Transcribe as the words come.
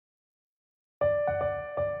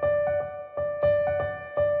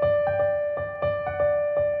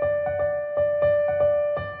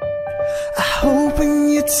hope when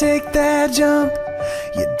you take that jump,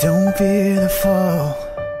 you don't fear the fall.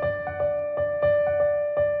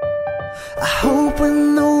 I hope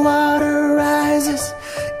when the water rises,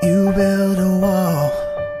 you build a wall.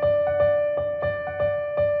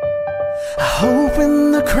 I hope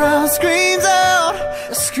when the crowd screams out,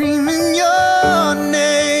 screaming your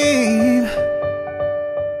name.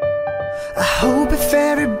 I hope if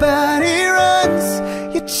everybody runs,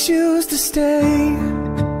 you choose to stay.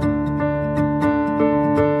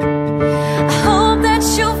 I hope that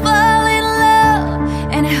you fall in love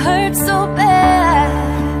and it hurts so bad.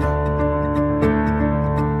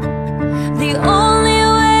 The only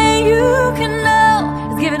way you can know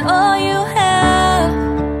is give it all you have.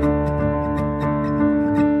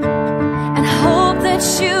 And hope that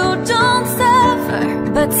you don't suffer,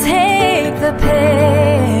 but take the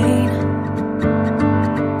pain.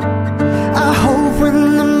 I hope when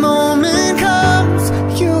the moment comes,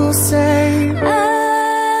 you'll say,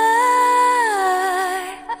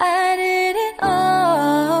 I did it all.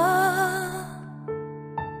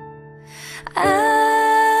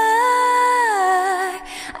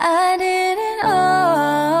 I did it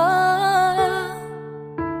all.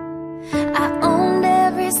 I owned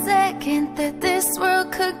every second that this world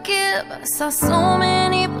could give. I saw so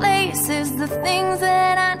many places, the things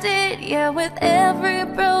that I did. Yeah, with every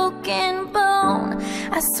broken bone,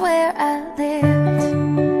 I swear I lived.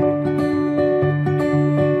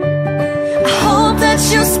 I hope that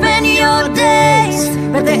you spend your days,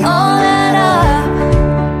 but they all add up.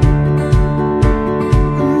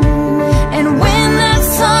 And when that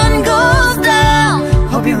sun goes down,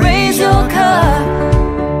 hope you raise your cup.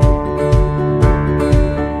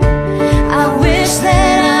 I wish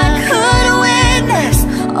that I could witness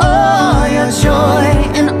all your joy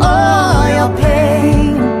and all your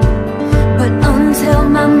pain. But until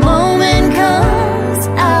my moment comes,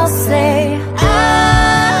 I'll say I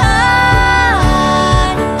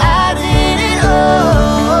did it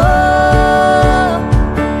all.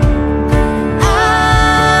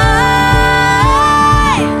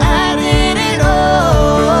 I did it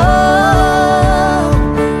all.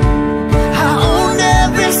 I owned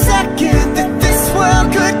every second that this world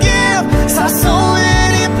could give. Saw so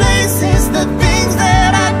many places, the things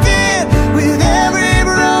that I did. With every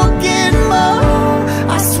broken bone,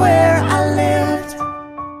 I swear I lived.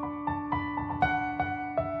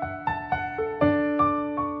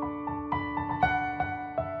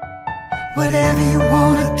 Whatever you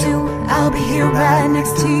wanna do, I'll be here right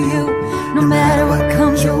next to you. No matter what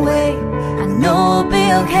comes your way, I know I'll be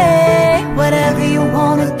okay. Whatever you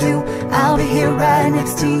wanna do, I'll be here right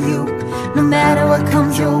next to you. No matter what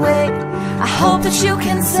comes your way, I hope that you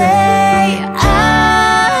can say